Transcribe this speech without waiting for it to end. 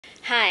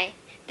Hi,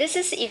 this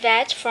is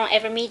Yvette from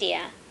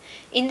AVer.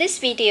 In this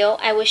video,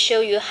 I will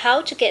show you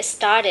how to get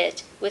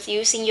started with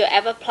using your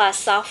AVer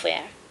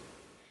software.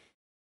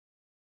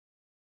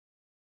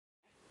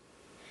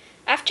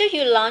 After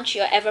you launch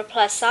your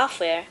AVer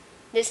software,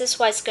 this is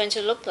what it's going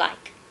to look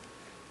like.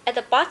 At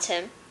the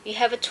bottom, you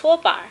have a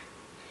toolbar,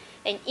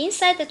 and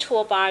inside the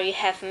toolbar, you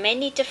have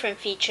many different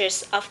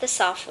features of the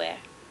software.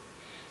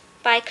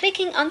 By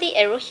clicking on the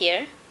arrow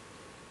here,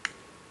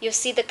 you'll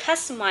see the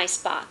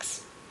Customize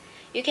box.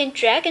 You can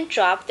drag and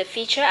drop the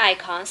feature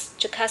icons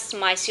to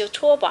customize your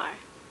toolbar.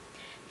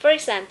 For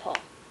example,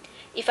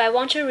 if I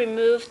want to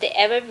remove the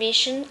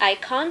AVer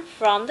icon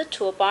from the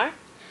toolbar,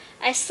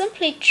 I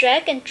simply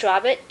drag and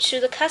drop it to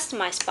the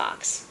Customize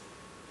box.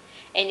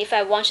 And if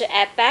I want to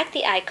add back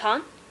the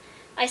icon,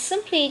 I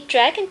simply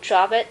drag and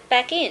drop it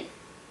back in.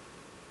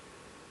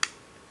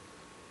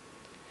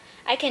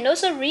 I can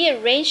also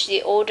rearrange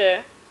the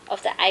order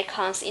of the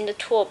icons in the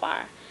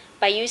toolbar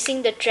by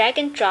using the drag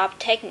and drop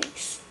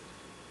techniques.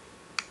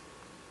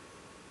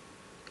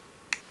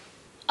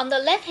 On the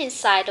left-hand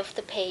side of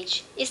the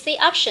page is the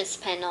Options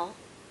panel.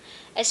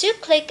 As you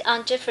click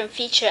on different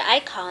feature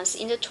icons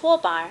in the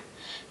toolbar,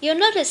 you'll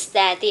notice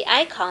that the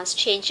icons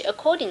change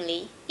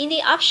accordingly in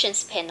the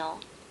Options panel.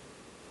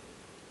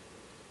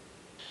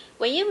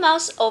 When you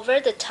mouse over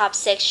the top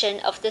section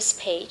of this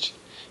page,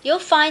 you'll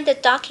find the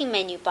Docking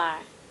menu bar.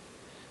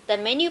 The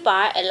menu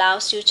bar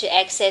allows you to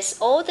access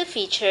all the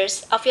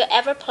features of your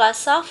AVer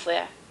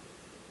software.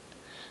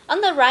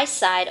 On the right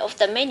side of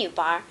the menu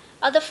bar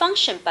are the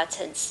function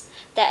buttons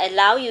that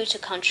allow you to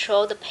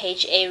control the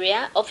page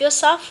area of your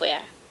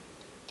software.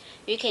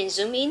 You can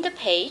zoom in the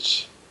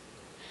page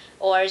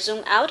or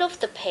zoom out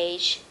of the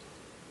page,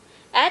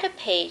 add a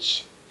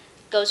page,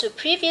 go to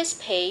previous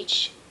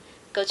page,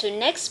 go to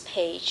next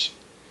page,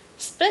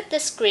 split the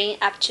screen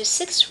up to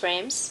 6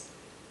 frames,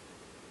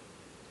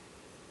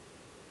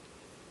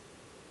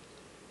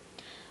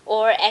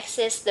 or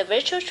access the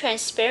virtual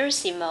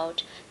transparency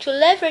mode to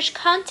leverage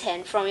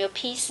content from your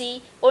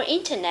PC or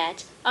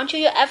internet onto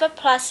your AVer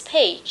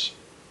page.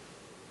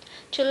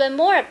 To learn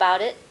more about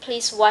it,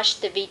 please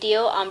watch the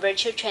video on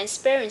virtual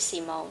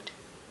transparency mode.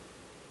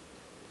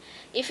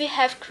 If you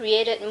have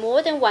created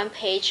more than one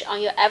page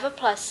on your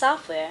AVer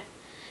software,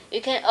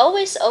 you can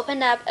always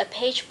open up a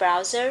page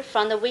browser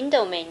from the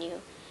window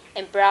menu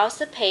and browse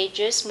the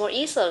pages more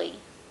easily.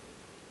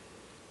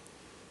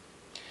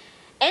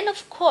 And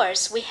of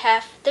course, we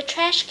have the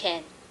trash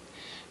can.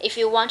 If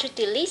you want to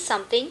delete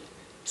something,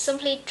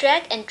 simply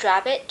drag and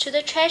drop it to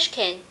the trash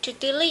can to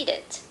delete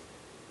it.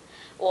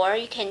 Or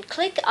you can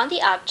click on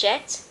the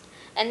object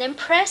and then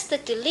press the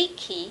delete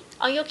key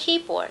on your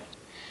keyboard.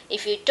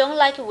 If you don't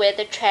like where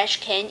the trash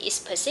can is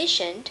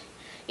positioned,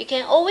 you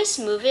can always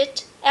move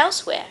it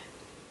elsewhere.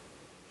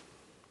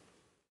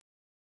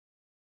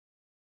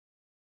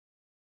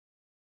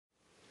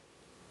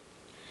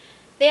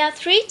 There are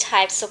 3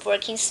 types of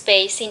working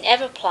space in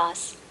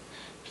AVer.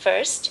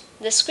 First,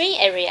 the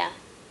screen area.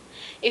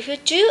 If you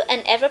do an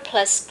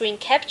AVer screen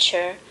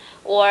capture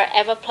or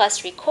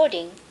AVer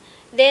recording,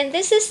 then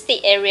this is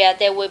the area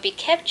that will be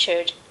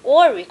captured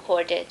or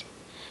recorded.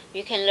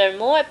 You can learn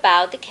more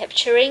about the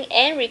capturing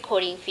and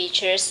recording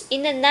features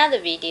in another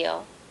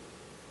video.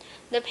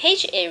 The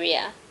page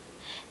area,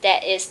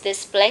 that is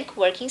this blank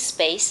working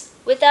space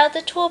without the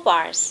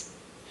toolbars.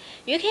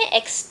 You can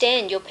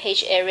extend your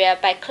page area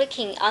by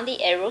clicking on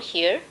the arrow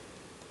here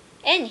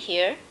and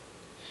here,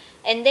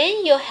 and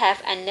then you'll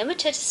have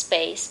unlimited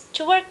space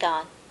to work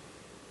on.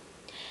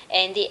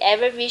 And the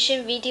AVer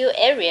video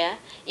area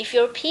if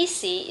your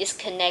PC is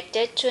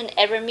connected to an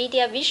AVer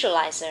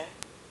visualizer.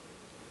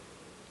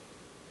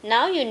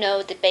 Now you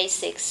know the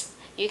basics.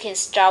 You can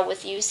start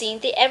with using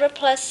the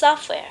AVer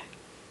software.